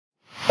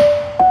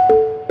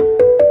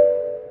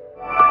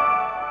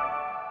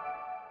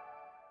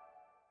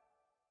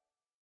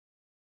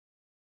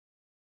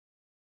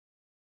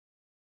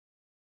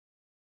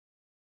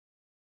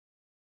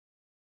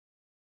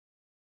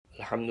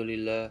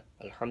Alhamdulillahi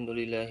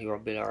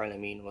Rabbil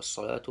Alameen,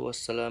 wassalatu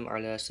wassalam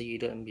ala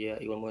Sayyid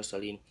al-Anbiya wal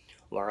Mursaleen,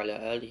 wa ala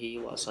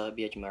alihi wa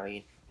ashabihi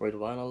ajma'in,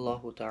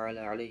 ridwanallahu ta'ala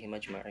alayhim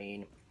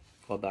ajma'in,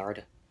 wa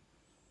ba'd.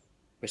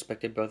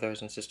 Respected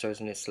brothers and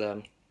sisters in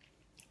Islam,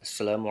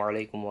 Assalamu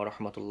alaikum wa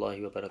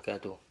rahmatullahi wa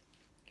barakatuh.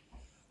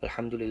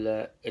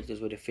 Alhamdulillah, it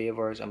is with the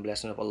favors and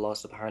blessings of Allah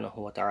subhanahu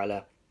wa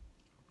ta'ala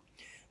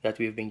that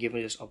we've been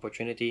given this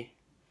opportunity,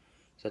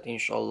 that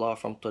inshallah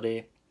from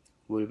today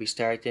we'll be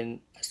starting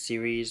a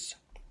series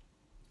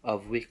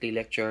of weekly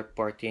lecture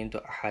pertaining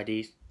to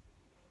Hadith,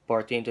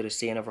 pertaining to the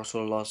saying of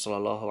Rasulullah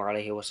sallallahu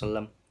alaihi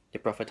wasallam, the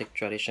prophetic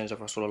traditions of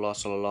Rasulullah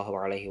sallallahu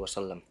alaihi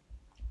wasallam.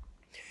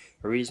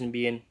 Reason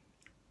being,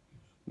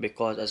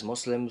 because as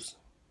Muslims,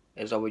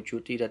 it is our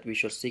duty that we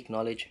should seek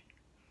knowledge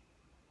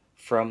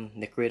from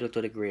the cradle to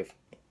the grave.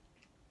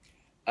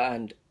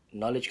 And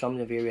knowledge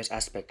comes in various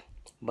aspects,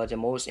 but the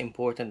most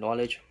important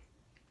knowledge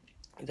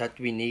that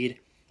we need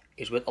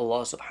is what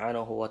Allah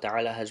subhanahu wa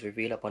ta'ala has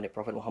revealed upon the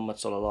Prophet Muhammad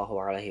sallallahu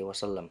alaihi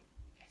wasallam.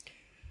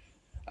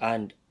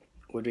 And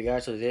with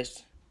regards to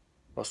this,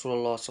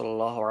 Rasulullah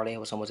sallallahu alaihi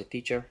wasallam was a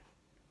teacher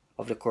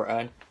of the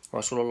Quran.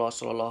 Rasulullah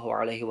sallallahu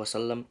alaihi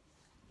wasallam,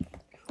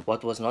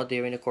 what was not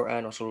there in the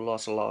Quran, Rasulullah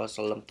sallallahu alaihi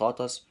wasallam taught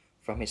us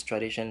from his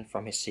tradition,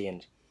 from his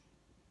sayings.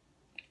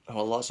 And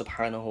Allah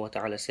subhanahu wa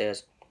ta'ala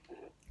says,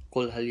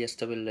 قُلْ هَلْ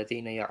يَسْتَوِي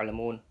الَّذِينَ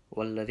يَعْلَمُونَ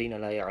وَالَّذِينَ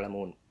لَا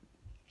يَعْلَمُونَ.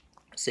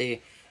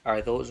 Say, are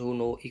those who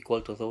know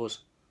equal to those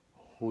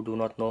who do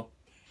not know?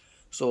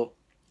 So,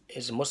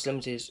 as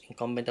Muslims, it is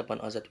incumbent upon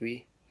us that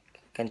we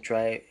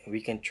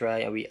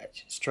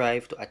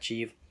strive to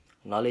achieve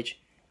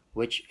knowledge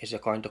which is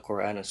according to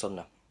Quran and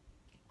Sunnah.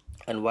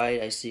 And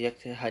why I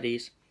select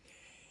Hadith?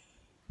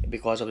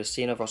 Because of the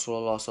saying of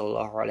Rasulullah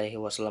sallallahu alaihi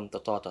wasallam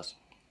that taught us.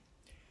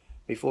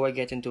 Before I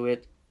get into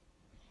it,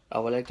 I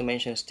would like to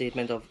mention a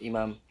statement of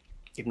Imam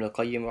Ibn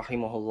al-Qayyim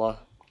rahimahullah.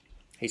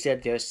 He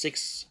said there are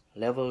 6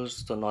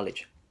 levels to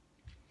knowledge.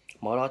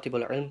 Maratib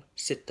al-ilm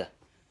sitta.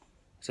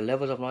 So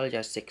levels of knowledge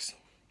are 6.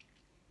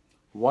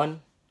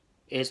 1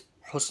 is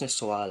husn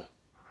al-su'al,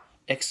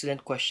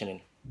 excellent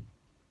questioning.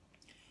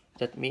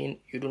 That means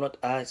you do not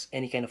ask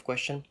any kind of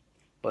question,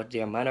 but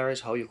their manner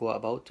is how you go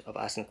about of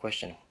asking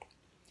question.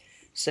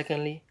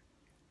 Secondly,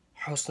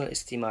 husn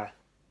al-istima',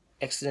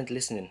 excellent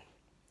listening.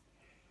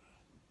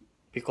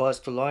 Because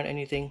to learn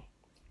anything,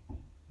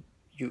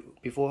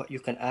 before you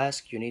can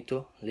ask, you need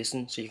to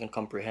listen so you can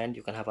comprehend,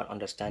 you can have an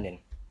understanding.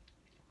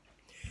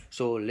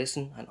 So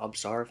listen and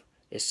observe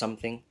is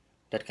something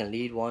that can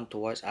lead one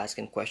towards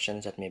asking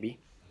questions that may be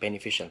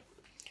beneficial.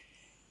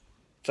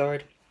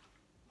 Third,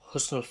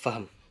 husn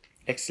al-fahm,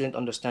 excellent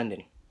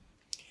understanding.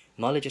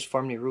 Knowledge is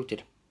firmly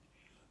rooted.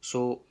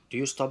 So do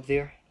you stop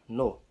there?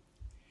 No.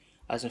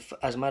 As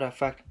a matter of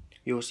fact,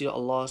 you will see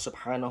Allah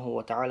subhanahu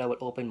wa ta'ala will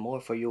open more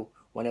for you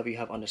whenever you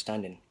have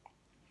understanding.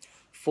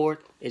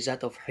 Fourth is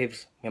that of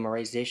hifz,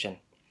 memorization.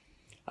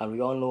 And we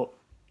all know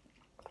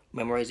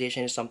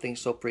memorization is something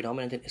so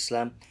predominant in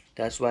Islam.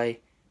 That's why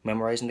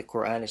memorizing the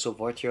Quran is so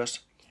virtuous,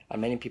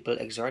 and many people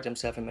exert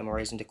themselves in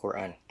memorizing the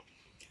Quran.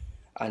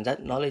 And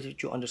that knowledge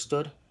that you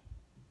understood,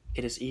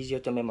 it is easier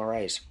to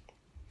memorize.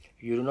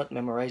 You do not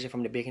memorize it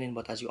from the beginning,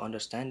 but as you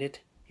understand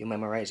it, you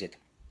memorize it.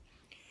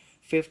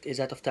 Fifth is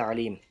that of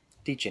ta'aleem,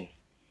 teaching.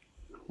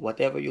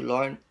 Whatever you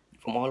learn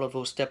from all of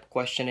those steps,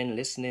 questioning,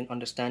 listening,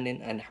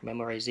 understanding, and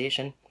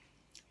memorization,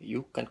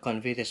 you can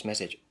convey this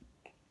message.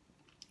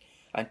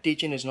 And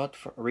teaching is not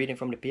reading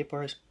from the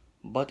papers,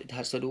 but it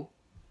has to do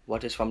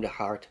what is from the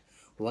heart,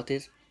 what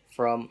is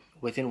from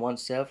within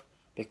oneself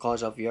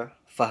because of your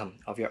fahm,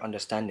 of your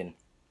understanding.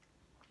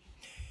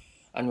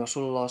 And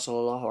Rasulullah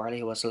sallallahu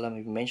alaihi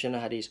wasallam mentioned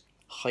in hadith,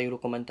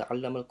 خيركم من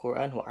تعلم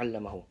القرآن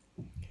وعلمه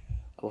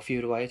وفي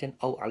رواية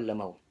أو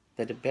علمه.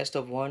 That the best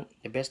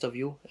of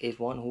you is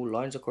one who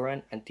learns the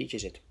Quran and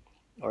teaches it.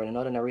 Or in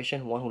another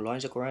narration, one who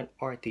learns the Quran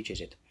or teaches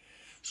it.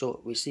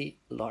 So we see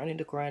learning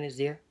the Quran is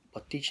there,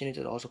 but teaching it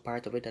is also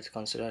part of it that's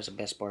considered as the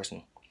best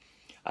person.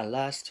 And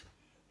last,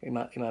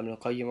 Imam Ibn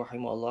al-Qayyim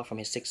rahimahullah, from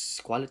his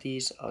 6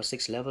 qualities or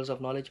 6 levels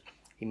of knowledge,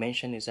 he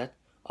mentioned is that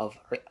of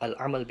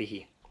al-amal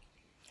bihi,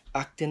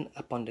 acting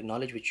upon the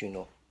knowledge which you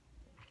know.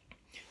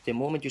 The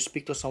moment you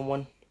speak to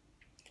someone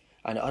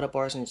and the other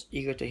person is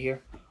eager to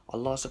hear,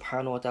 Allah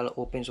subhanahu wa ta'ala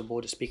opens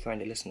both the speaker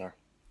and the listener.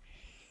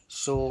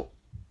 So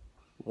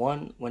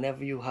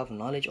whenever you have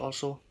knowledge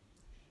also,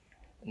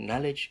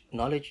 knowledge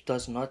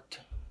does not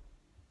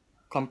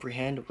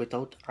comprehend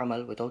without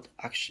amal, without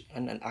action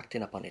and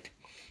acting upon it.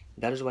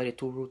 That is why the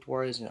 2 root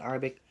words in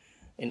Arabic,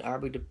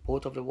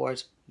 both of the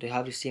words, they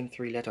have the same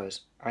 3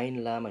 letters,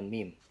 ayn, lam and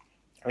mim.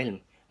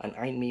 Ilm and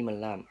ayn, mim and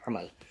lam,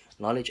 amal,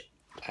 knowledge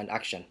and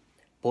action.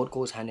 Both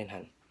goes hand in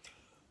hand.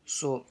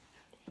 So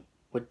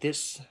with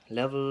this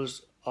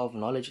levels of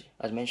knowledge,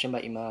 as mentioned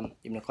by Imam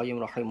Ibn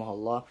Qayyim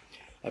rahimahullah,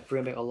 I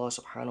pray by Allah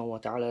subhanahu wa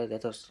ta'ala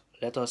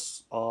let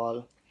us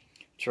all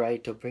try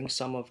to bring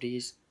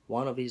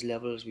one of these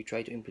levels, we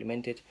try to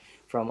implement it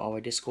from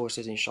our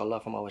discourses, inshallah,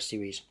 from our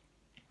series.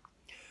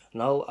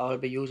 Now I will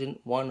be using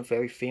one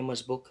very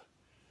famous book,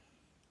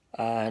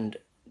 and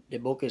the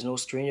book is no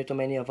stranger to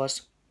many of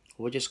us,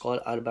 which is called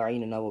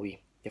Al-Ba'in Nawawi,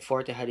 the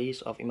 40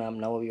 Hadith of Imam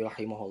Nawawi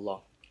rahimahullah.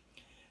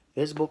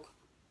 This book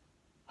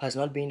has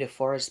not been the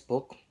first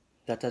book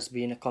that has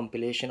been a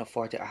compilation of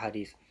 40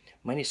 Hadith.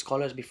 Many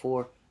scholars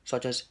before,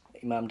 such as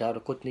Imam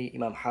Daraqutni,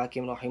 Imam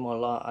Hakim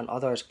rahimahullah, and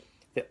others,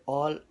 they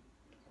all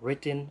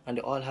written and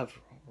they all have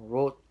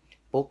wrote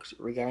books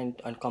regarding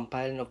and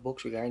compiling of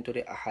books regarding to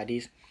the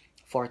Ahadith,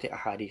 40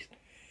 Ahadith.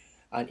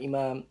 And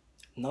Imam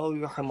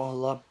Nawawi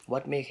rahimahullah,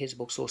 what makes his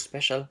book so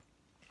special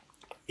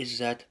is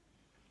that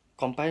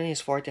compiling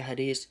his 40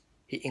 Hadith,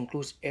 he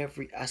includes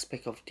every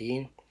aspect of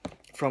deen,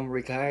 from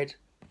regard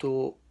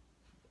to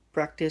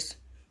practice,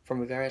 from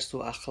regards to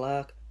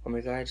akhlaq, from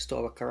regards to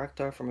our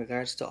character, from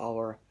regards to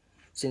our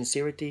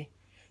sincerity.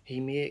 He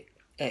made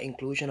an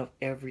inclusion of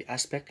every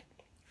aspect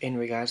in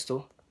regards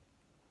to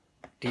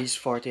these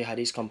 40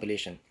 Hadith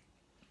compilation.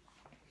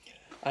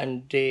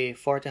 And the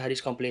 40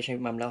 Hadith compilation of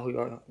Imam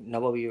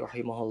Nawawi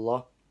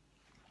rahimahullah,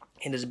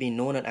 it has been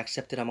known and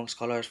accepted among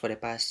scholars for the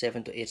past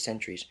 7 to 8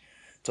 centuries.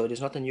 So it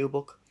is not a new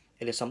book,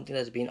 it is something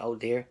that's been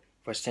out there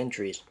for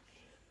centuries.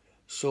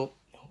 So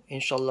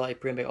inshallah, I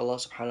pray by Allah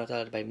subhanahu wa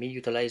ta'ala, by me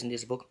utilizing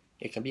this book,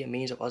 it can be a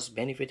means of us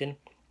benefiting,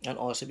 and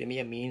also be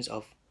a means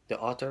of the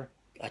author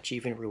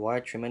achieving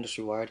reward, tremendous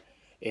reward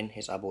in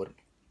his abode.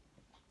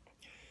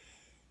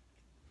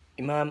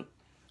 Imam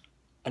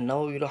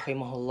An-Nawawi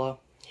rahimahullah,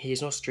 he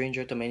is no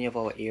stranger to many of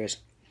our ears,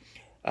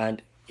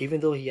 and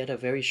even though he had a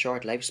very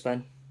short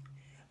lifespan,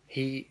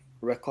 he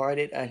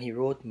recorded and he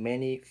wrote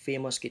many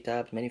famous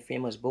kitabs, many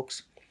famous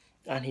books,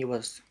 and he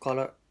was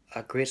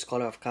a great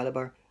scholar of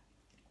caliber.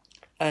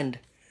 And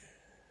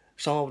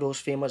some of those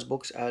famous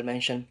books I'll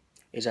mention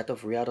is that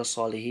of Riyadh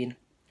al-Salihin.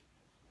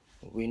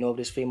 We know of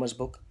this famous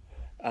book,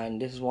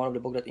 and this is one of the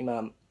books that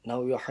Imam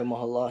Nawawi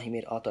rahimahullah, he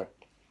made author.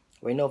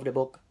 We know of the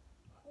book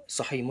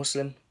Sahih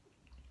Muslim.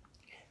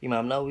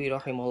 Imam Nawawi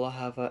rahimahullah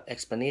have an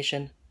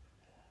explanation,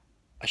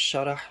 a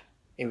sharah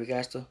in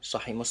regards to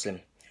Sahih Muslim,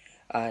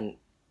 and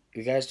in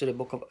regards to the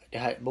book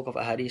of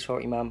Hadith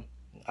for Imam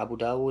Abu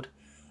Dawud,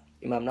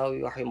 Imam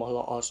Nawawi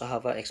rahimahullah also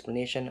have an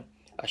explanation,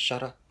 a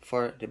sharah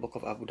for the book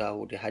of Abu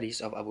Dawud, the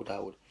Hadith of Abu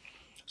Dawud.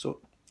 So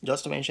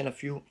just to mention a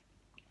few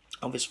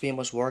of his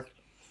famous work,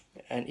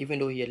 and even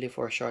though he had lived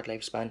for a short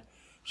lifespan,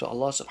 so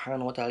Allah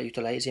subhanahu wa ta'ala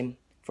utilized him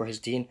for his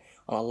deen,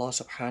 and Allah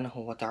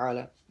subhanahu wa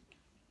ta'ala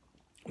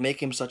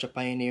make him such a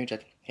pioneer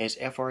that his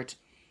efforts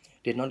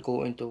did not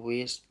go into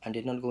waste and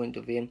did not go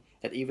into vain,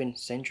 that even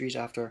centuries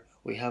after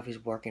we have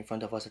his work in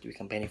front of us that we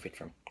can benefit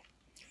from.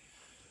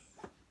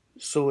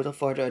 So without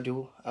further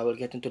ado, I will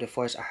get into the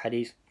first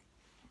hadith,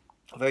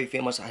 a very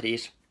famous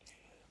hadith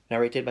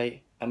narrated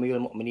by Amir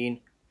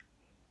al-Mu'mineen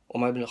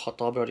Umar ibn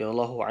al-Khattab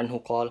radiyallahu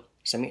anhu قال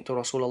سمعت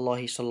رسول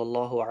الله صلى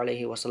الله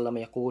عليه وسلم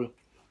يقول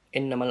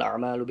إنما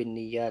الأعمال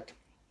بالنيات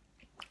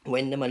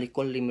وإنما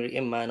لكل امرئ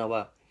ما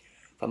نوى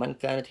فمن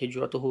كانت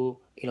هجرته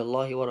إلى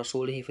الله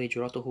ورسوله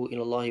فهجرته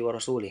إلى الله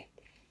ورسوله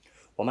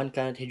ومن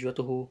كانت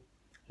هجرته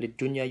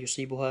للدنيا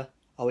يصيبها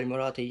أو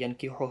امرأة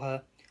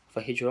ينكحها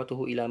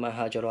فهجرته إلى ما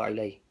هاجر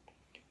إليه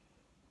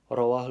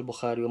رواه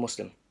البخاري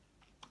ومسلم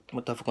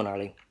متفق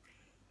عليه.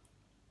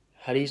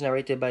 Hadith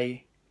narrated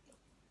by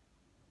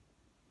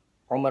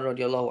Umar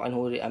radiallahu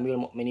anhu, the Amir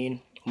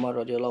al-Mu'mineen Umar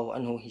radiallahu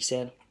anhu, he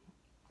said,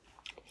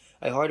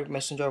 I heard the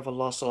Messenger of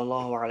Allah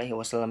sallallahu alayhi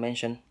wa sallam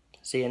mention,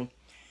 saying,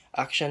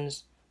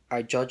 actions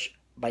are judged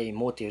by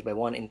motives, by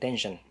one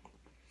intention.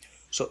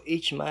 So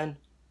each man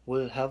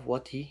will have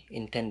what he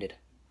intended.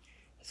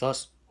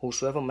 Thus,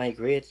 whosoever make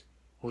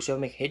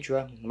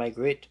hijrah,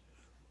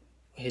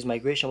 his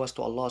migration was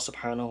to Allah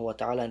subhanahu wa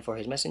ta'ala and for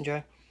his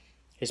messenger,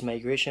 his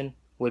migration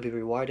will be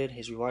rewarded,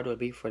 his reward will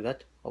be for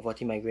that of what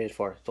he migrated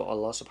for, to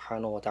Allah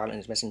subhanahu wa ta'ala and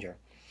his messenger.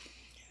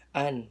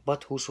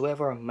 But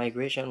whosoever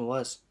migration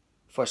was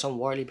for some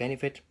worldly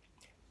benefit,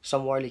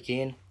 some worldly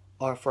gain,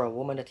 or for a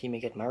woman that he may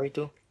get married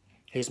to,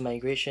 his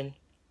migration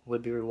will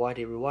be rewarded.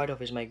 The reward of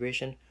his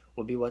migration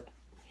will be what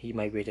he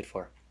migrated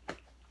for.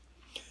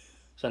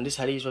 So this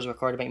hadith was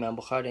recorded by Imam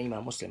Bukhari and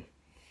Imam Muslim.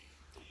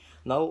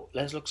 Now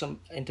let's look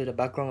into the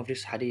background of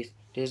this hadith.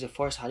 This is the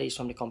first hadith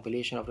from the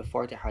compilation of the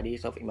 40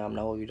 hadith of Imam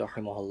Nawawi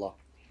rahimahullah.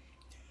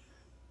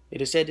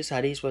 It is said this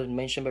hadith was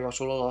mentioned by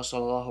Rasulullah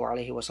sallallahu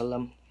alaihi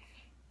wasallam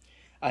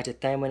at a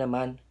time when a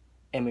man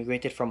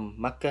emigrated from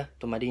Mecca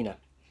to Medina,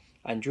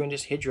 and during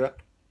this hijrah,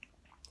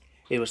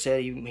 it was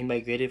said he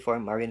migrated for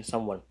marrying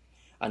someone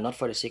and not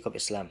for the sake of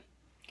Islam.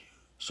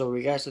 So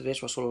regards to this,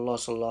 Rasulullah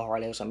sallallahu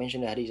alaihi wasallam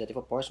mentioned the hadith that if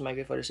a person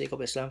migrated for the sake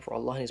of Islam, for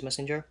Allah and his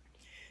messenger,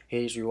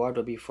 his reward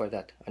will be for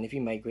that. And if he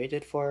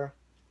migrated for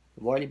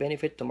worldly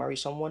benefit to marry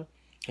someone,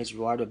 his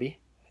reward will be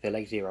the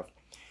like thereof.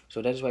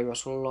 So that is why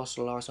Rasulullah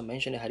sallallahu alaihi wasallam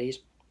mentioned the hadith.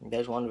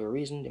 That is one of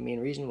the main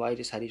reason why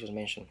this hadith was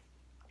mentioned.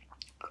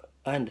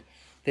 And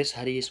this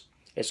hadith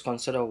is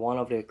considered one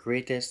of the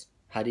greatest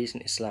hadiths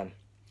in Islam.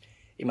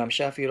 Imam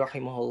Shafi'i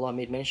rahimahullah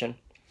made mention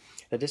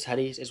that this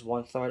hadith is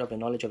 1/3 of the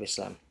knowledge of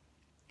Islam.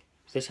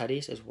 This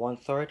hadith is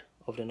 1/3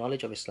 of the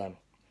knowledge of Islam.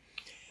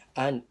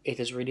 And it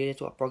is related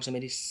to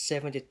approximately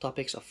 70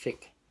 topics of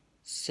fiqh,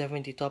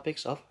 70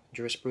 topics of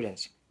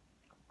jurisprudence.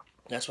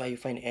 That's why you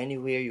find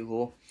anywhere you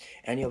go,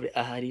 any of the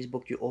ahadith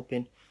book you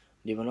open,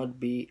 there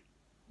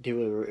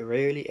will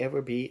rarely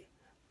ever be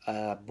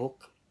a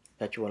book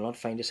that you will not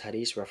find this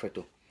hadith referred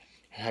to.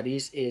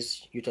 Hadith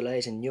is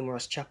utilized in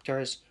numerous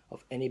chapters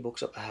of any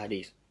books of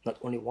ahadith, not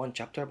only one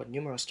chapter but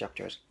numerous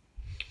chapters.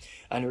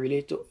 And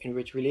in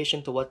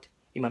relation to what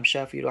Imam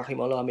Shafi'i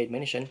rahimahullah made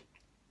mention,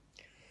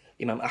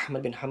 Imam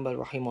Ahmad bin Hanbal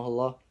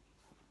rahimahullah,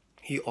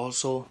 he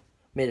also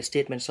made a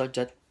statement such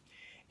that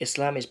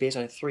Islam is based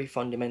on three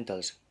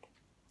fundamentals.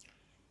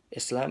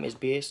 Islam is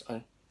based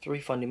on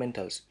three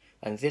fundamentals,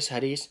 and this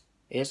hadith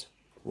is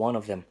one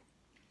of them.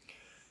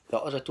 The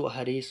other two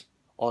hadiths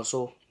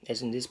also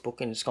is in this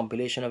book, in this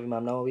compilation of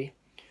Imam Nawawi,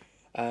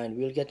 and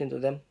we'll get into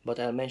them, but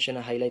I'll mention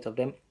a highlight of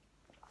them.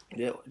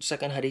 The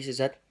second hadith is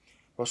that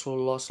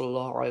Rasulullah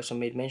sallallahu alaihi wasallam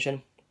made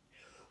mention,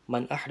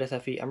 "Man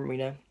ahdatha fi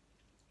amrina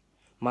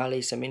ma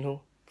laysa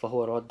minhu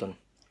fahuwa raddun,"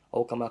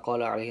 or kama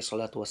qala alayhi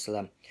salatu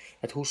wassalam,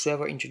 that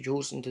whosoever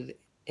introduced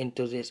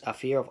into this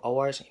affair of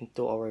ours,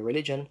 into our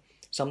religion,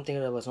 something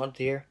that was not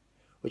there,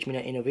 which means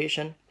an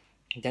innovation,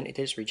 then it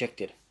is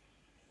rejected.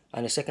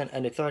 And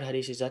the third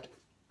hadith is that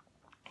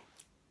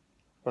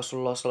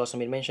Rasulullah sallallahu alaihi wasallam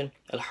made mention,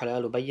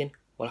 "Al-halalu bayyin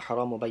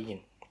wal-haramu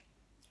bayyin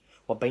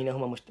wa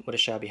baynahuma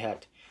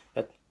mutashabihat,"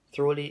 that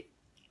truly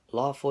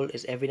lawful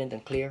is evident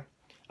and clear,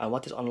 and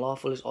what is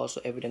unlawful is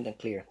also evident and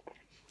clear.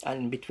 And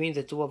in between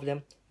the two of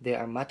them, there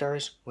are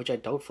matters which are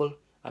doubtful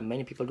and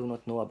many people do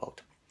not know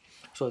about.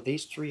 So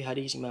these three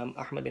hadiths, Imam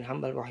Ahmad bin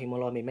Hanbal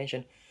rahimahullah made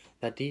mention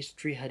that these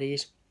three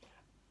hadiths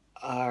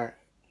are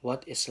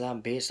what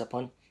Islam based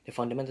upon. The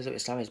fundamentals of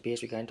Islam is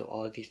based regarding to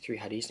all these three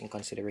hadiths in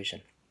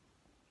consideration.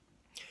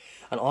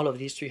 And all of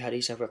these three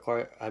hadiths have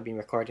been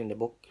recorded in the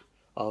book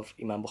of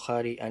Imam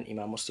Bukhari and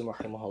Imam Muslim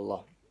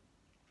rahimahullah.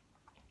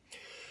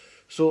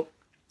 So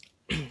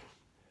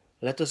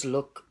let us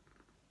look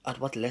at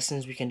what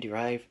lessons we can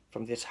derive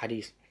from this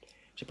hadith.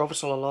 So Prophet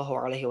sallallahu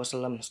alaihi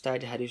wasallam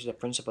started the hadith with the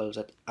principles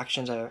that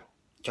actions are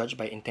judged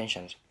by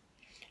intentions,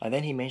 and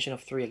then he mentioned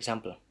of three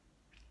examples.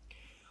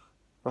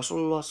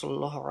 Rasulullah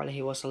sallallahu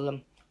alaihi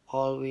wasallam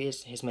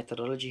always, his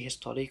methodology, his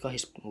tariqah,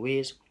 his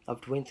ways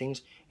of doing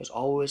things is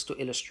always to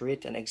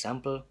illustrate an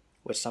example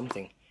with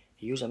something.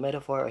 He used a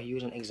metaphor or he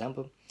used an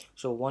example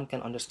so one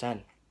can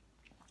understand.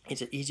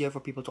 It's easier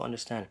for people to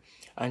understand,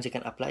 and they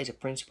can apply the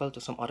principle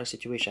to some other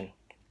situation.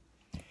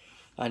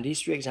 And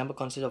these three examples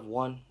consist of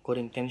 1, good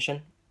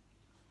intention,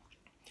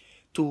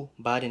 2,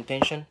 bad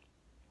intention,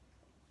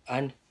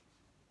 and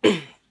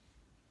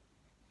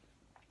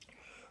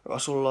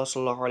Rasulullah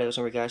sallallahu alaihi wasallam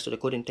in regards to the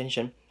good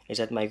intention is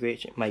that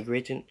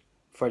migrating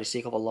for the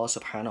sake of Allah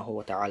subhanahu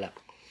wa ta'ala,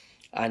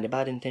 and the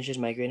bad intention is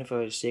migrating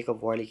for the sake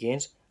of worldly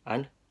gains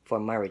and for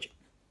marriage.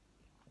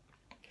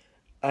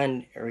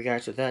 And in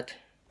regards to that,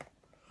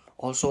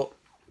 also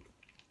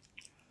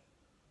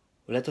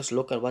let us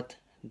look at what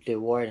the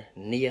word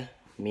niyyah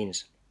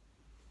means.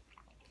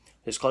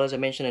 The scholars have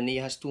mentioned that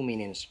niyyah has two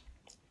meanings.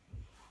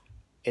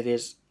 It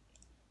is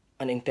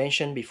an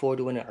intention before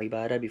doing an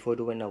ibadah, before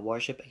doing a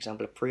worship,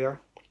 example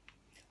prayer,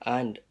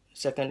 and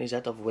second is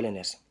that of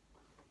willingness.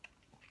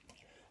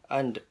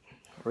 And in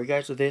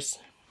regards to this,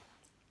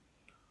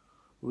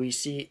 we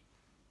see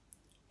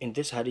in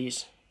this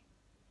hadith,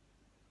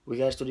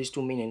 regards to these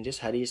two meanings, this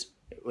hadith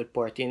will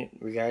pertain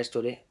regards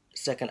to the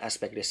second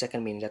aspect, the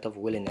second meaning, that of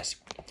willingness.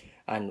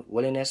 And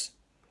willingness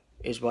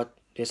is what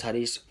this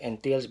hadith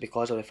entails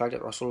because of the fact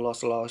that Rasulullah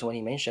sallallahu alaihi wasallam, when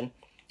he mentioned,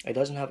 it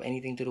doesn't have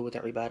anything to do with the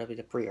ibadah, with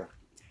the prayer.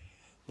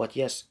 But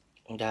yes,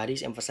 the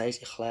hadith emphasize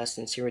ikhlas,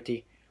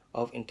 sincerity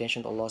of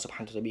intention to Allah subhanahu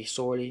wa ta'ala, to be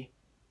solely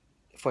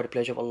for the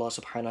pleasure of Allah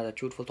subhanahu wa ta'ala,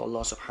 truthful to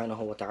Allah subhanahu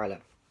wa ta'ala.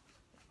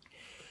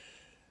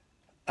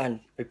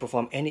 And we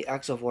perform any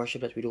acts of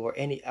worship that we do, or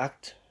any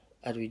act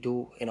that we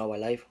do in our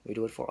life, we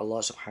do it for Allah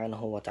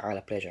subhanahu wa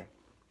ta'ala pleasure.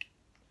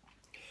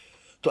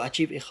 To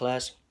achieve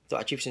ikhlas, to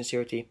achieve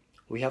sincerity,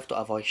 we have to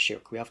avoid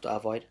shirk. We have to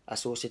avoid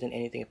associating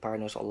anything with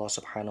partners with Allah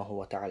subhanahu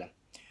wa ta'ala.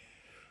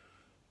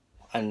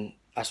 And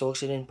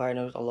associating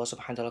partners with Allah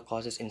subhanahu wa ta'ala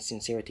causes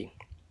insincerity.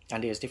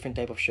 And there's different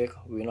type of shirk.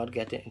 We will not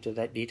get into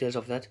the details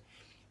of that.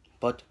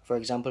 But for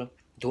example,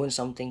 doing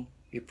something,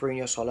 you pray in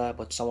your salah,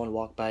 but someone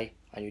walked by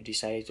and you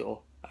decide to,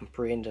 I'm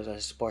praying that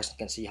this person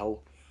can see how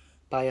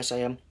pious I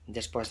am,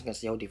 this person can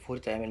see how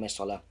devoted I am in my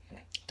salah.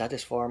 That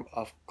is form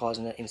of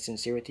causing an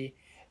insincerity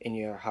in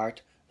your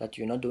heart, that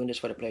you're not doing this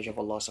for the pleasure of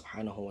Allah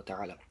subhanahu wa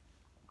ta'ala.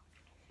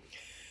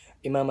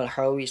 Imam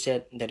al-Harawi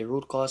said that the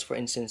root cause for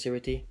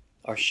insincerity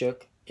or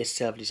shirk is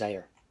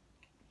self-desire.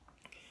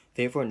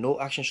 Therefore, no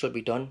action should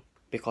be done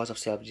because of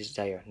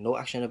self-desire. No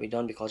action should be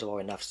done because of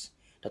our nafs,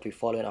 that we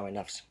follow in our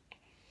nafs.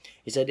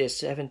 He said there's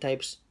 7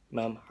 types,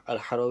 Imam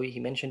al-Harawi, he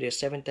mentioned there's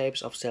 7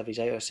 types of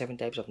self-desire, 7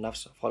 types of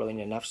nafs, following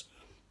your nafs.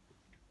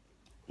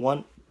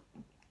 1,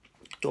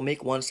 to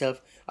make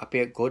oneself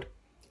appear good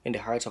in the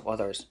hearts of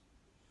others.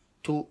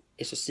 2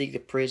 is to seek the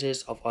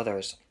praises of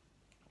others.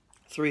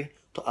 3,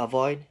 to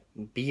avoid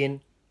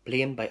being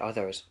blamed by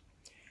others.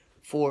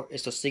 4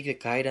 is to seek the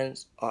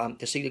guidance,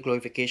 to seek the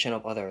glorification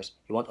of others.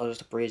 You want others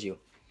to praise you.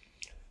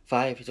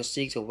 5 is to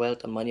seek the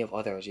wealth and money of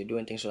others. You're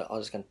doing things so that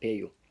others can pay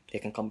you. they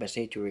can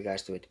compensate you in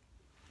regards to it.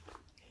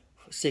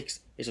 6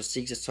 is to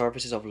seek the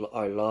services of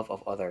or love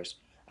of others.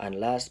 And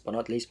last but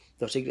not least,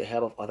 to seek the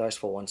help of others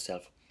for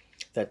oneself.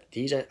 That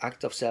these are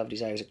acts of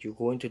self-desire, that you're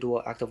going to do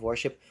an act of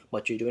worship,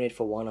 but you're doing it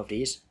for one of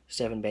these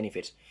 7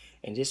 benefits.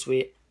 In this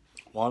way,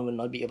 one will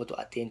not be able to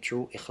attain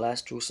true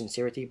ikhlas, true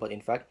sincerity, but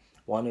in fact,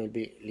 one will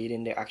be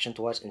leading their action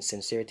towards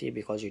insincerity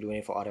because you're doing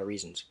it for other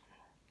reasons.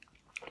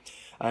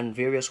 And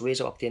various ways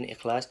of obtaining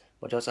ikhlas,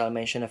 but just I'll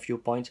mention a few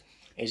points,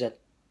 is that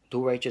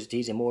do righteous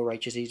deeds, and more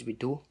righteous deeds we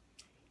do,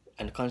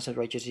 and constant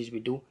righteous deeds we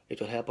do,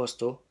 it will help us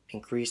to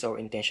increase our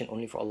intention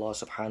only for Allah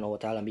subhanahu wa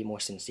ta'ala and be more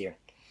sincere.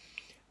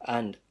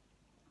 And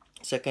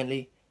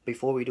secondly,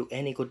 before we do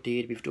any good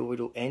deed, before we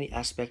do any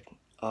aspect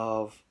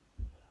of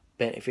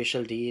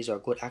beneficial deeds or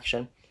good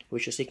action, we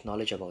should seek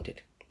knowledge about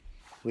it.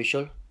 We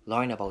should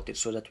learn about it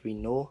so that we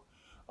know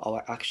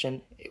our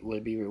action will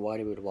be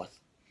rewarded with what?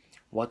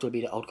 What will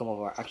be the outcome of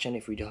our action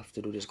if we do have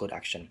to do this good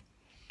action?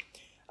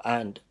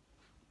 And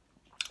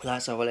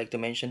last I would like to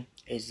mention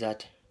is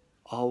that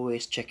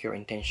always check your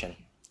intention.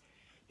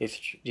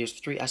 There's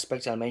 3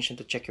 aspects I'll mention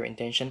to check your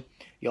intention.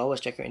 You always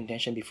check your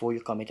intention before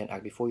you commit an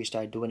act, before you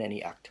start doing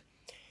any act.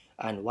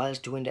 And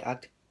whilst doing the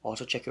act,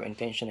 also check your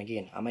intention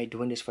again. Am I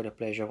doing this for the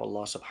pleasure of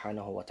Allah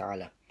subhanahu wa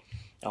ta'ala?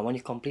 And when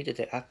you completed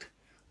the act,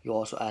 you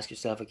also ask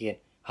yourself again,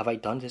 have I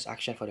done this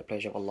action for the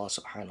pleasure of Allah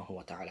subhanahu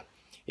wa ta'ala?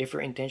 If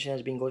your intention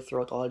has been good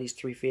throughout all these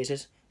 3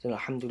 phases, then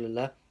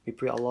alhamdulillah, we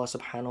pray Allah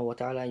subhanahu wa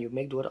ta'ala and you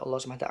make dua that Allah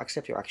subhanahu wa ta'ala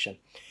accept your action.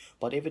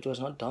 But if it was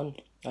not done,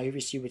 or if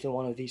you see within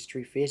one of these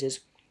 3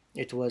 phases,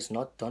 it was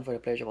not done for the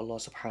pleasure of Allah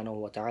subhanahu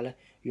wa ta'ala,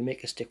 you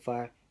make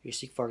istighfar, you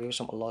seek forgiveness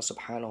from Allah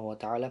subhanahu wa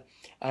ta'ala,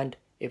 and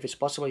if it's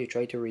possible, you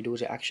try to redo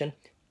the action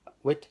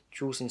with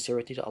true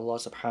sincerity that Allah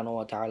subhanahu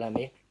wa ta'ala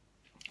may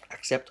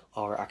accept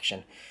our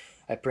action.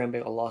 I pray and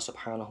beg Allah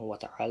subhanahu wa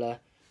ta'ala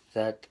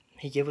that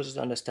He gives us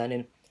the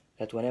understanding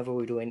that whenever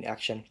we do any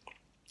action,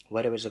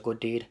 whether it's a good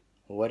deed,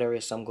 whether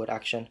it's some good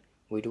action,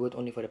 we do it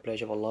only for the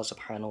pleasure of Allah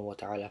subhanahu wa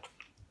ta'ala.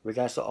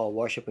 Regards to our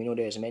worship, we know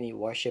there is many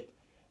worship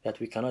that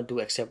we cannot do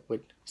except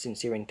with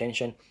sincere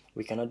intention.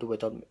 We cannot do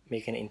without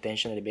making an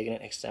intention at the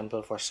beginning.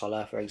 Example for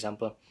salah, for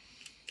example.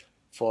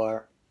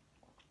 For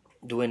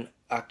doing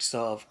acts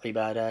of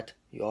ibadat,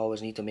 you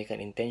always need to make an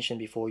intention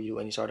before you do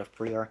any sort of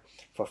prayer.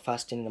 For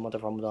fasting in the month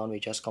of Ramadan, we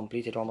just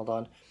completed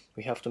Ramadan,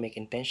 we have to make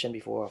intention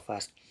before our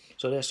fast.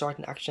 So there are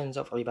certain actions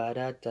of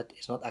ibadat that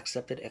is not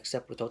accepted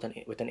except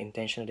with an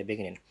intention at the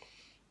beginning.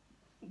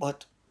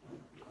 But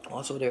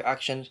also there are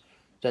actions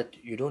that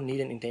you don't need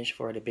an intention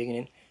for at the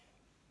beginning,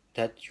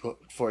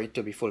 for it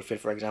to be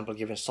fulfilled. For example,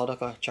 giving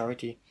sadaqah,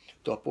 charity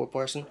to a poor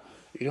person,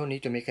 you don't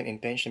need to make an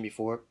intention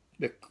before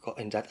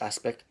in that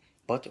aspect,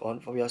 but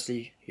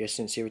obviously your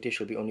sincerity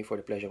should be only for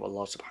the pleasure of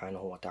Allah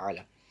subhanahu wa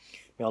ta'ala.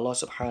 May Allah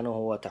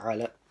subhanahu wa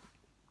ta'ala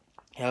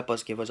help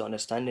us, give us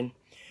understanding.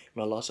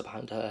 May Allah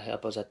subhanahu wa ta'ala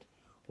help us that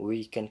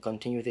we can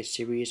continue this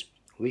series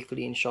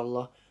weekly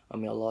inshallah,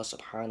 and may Allah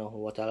subhanahu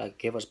wa ta'ala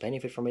give us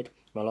benefit from it.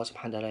 May Allah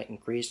subhanahu wa ta'ala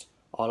increase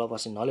all of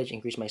us in knowledge,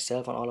 increase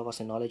myself and all of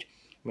us in knowledge.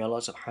 May Allah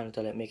subhanahu wa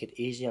ta'ala make it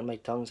easy on my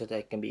tongue so that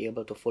I can be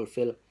able to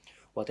fulfill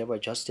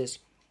justice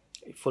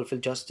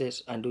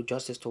and do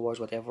justice towards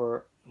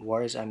whatever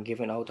words I'm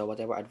giving out or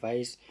whatever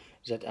advice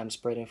that I'm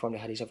spreading from the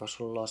Hadith of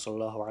Rasulullah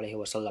sallallahu alaihi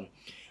wasallam.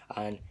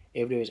 And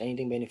if there is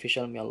anything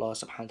beneficial, may Allah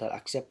subhanahu wa ta'ala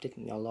accept it.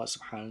 May Allah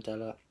subhanahu wa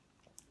ta'ala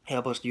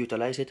help us to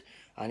utilize it.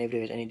 And if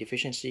there is any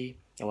deficiency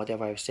in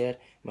whatever I've said,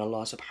 may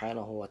Allah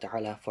subhanahu wa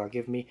ta'ala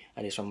forgive me,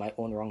 and it's from my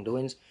own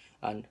wrongdoings.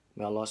 And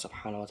may Allah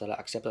subhanahu wa ta'ala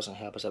accept us and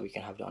help us that we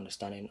can have the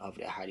understanding of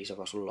the hadith of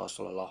Rasulullah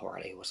sallallahu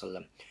alaihi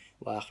wasallam.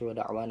 Wa akhiru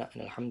da'wana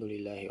and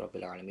alhamdulillahi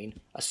rabbil alameen.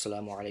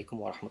 Assalamu alaikum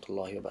wa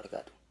rahmatullahi wa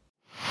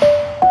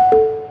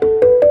barakatuh.